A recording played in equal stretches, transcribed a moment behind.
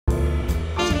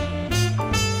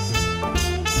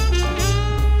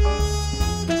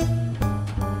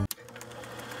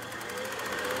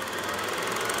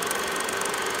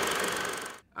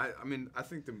mean, I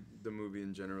think the movie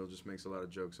in general just makes a lot of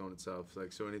jokes on itself.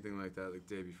 Like, so anything like that, like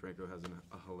Davey Franco has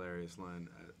a hilarious line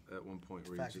at one point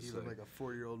where he's just like a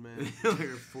 4-year-old man. like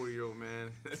a 4-year-old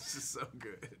man. It's just so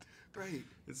good. Right.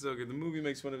 It's so good. The movie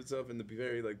makes fun of itself in the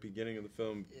very beginning of the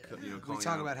film. Yeah. You know, We calling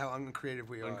talk out about how uncreative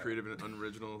we are. uncreative and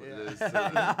unoriginal it is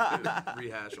to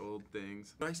rehash old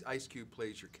things. Ice Cube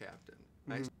plays your captain.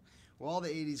 Mm-hmm. Well, all the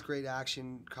 80s great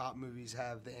action cop movies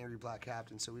have the angry black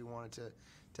captain, so we wanted to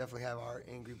definitely have our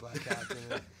angry black captain.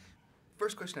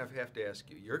 First question I have to ask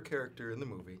you, your character in the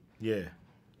movie. Yeah.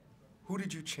 Who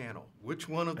did you channel? Which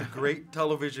one of the great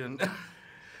television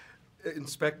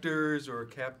inspectors or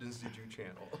captains did you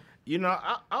channel? You know,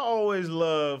 I always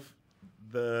love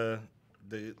the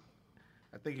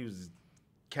I think he was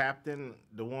Captain,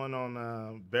 the one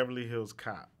on Beverly Hills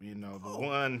Cop. You know, the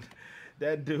one,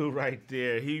 that dude right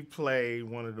there. He played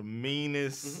one of the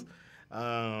meanest,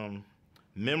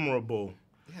 memorable.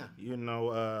 Yeah. You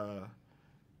know,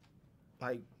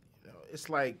 like. It's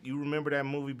like you remember that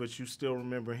movie, but you still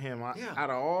remember him. Yeah. Out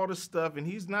of all the stuff, and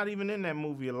he's not even in that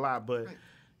movie a lot, but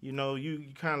you know, you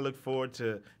kind of look forward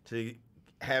to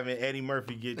having Eddie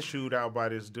Murphy get chewed out by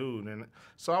this dude, and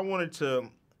so I wanted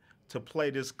to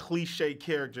play this cliche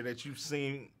character that you've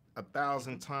seen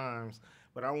 1,000 times,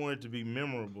 but I wanted to be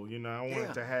memorable. You know, I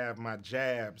wanted to have my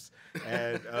jabs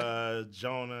at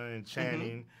Jonah and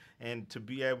Channing, and to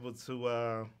be able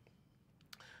to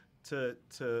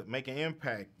make an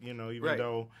impact, you know, even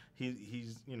though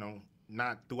he's, you know,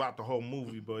 not throughout the whole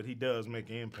movie, but he does make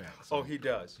an impact. So. Oh, he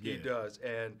does. Yeah. He does.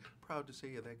 And proud to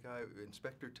see that guy,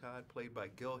 Inspector Todd, played by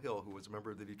Gil Hill, who was a member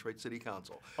of the Detroit City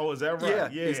Council. Oh, is that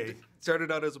right? Yeah. He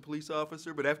started out as a police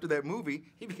officer, but after that movie,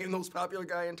 he became the most popular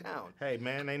guy in town. Hey,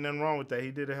 man, ain't nothing wrong with that.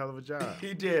 He did a hell of a job.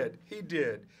 He did. He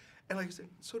did. And like I said,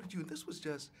 so did you. This was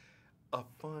just a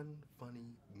fun,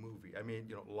 funny movie. I mean,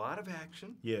 you know, a lot of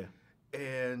action. Yeah.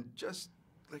 And just,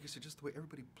 like I said, just the way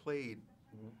everybody played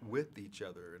with each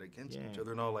other and against each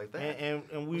other and all like that.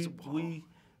 And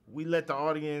we let the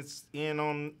audience in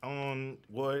on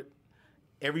what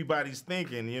everybody's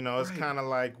thinking. You know, it's kind of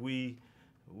like we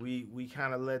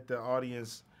kind of let the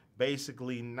audience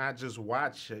basically not just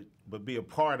watch it, but be a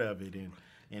part of it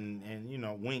and you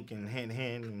know, wink and hand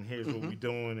and here's what we're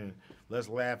doing, and let's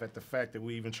laugh at the fact that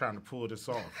we even trying to pull this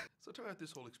off. So tell me about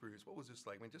this whole experience. What was this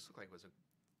like? I mean, it just looked like it was a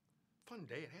fun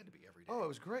day. It had to be every day. Oh, it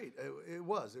was great. It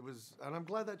was, and I'm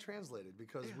glad that translated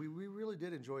because we really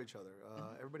did enjoy each other.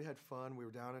 Everybody had fun. We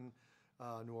were down in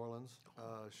New Orleans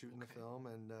shooting the film,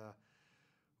 and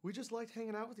we just liked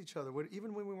hanging out with each other.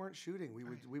 Even when we weren't shooting,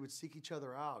 we would seek each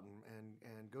other out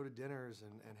and go to dinners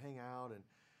and hang out. And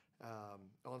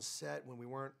on set, when we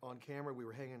weren't on camera, we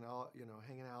were hanging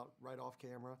out right off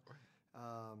camera.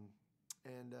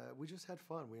 And we just had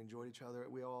fun. We enjoyed each other.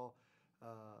 We all.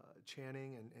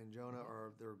 Channing and Jonah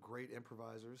they're great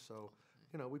improvisers, so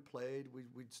you know, we played,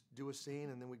 we'd do a scene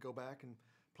and then we'd go back and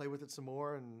play with it some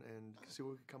more and see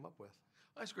what we could come up with.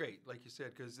 That's great, like you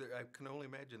said, because I can only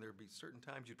imagine there'd be certain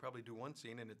times you'd probably do one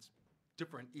scene and it's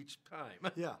different each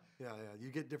time. Yeah.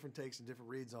 You get different takes and different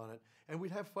reads on it, and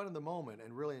we'd have fun in the moment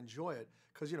and really enjoy it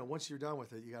because you know, once you're done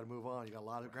with it, you got to move on. You got a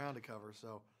lot of ground to cover,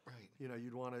 so you know,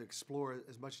 you'd want to explore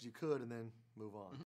as much as you could and then move on.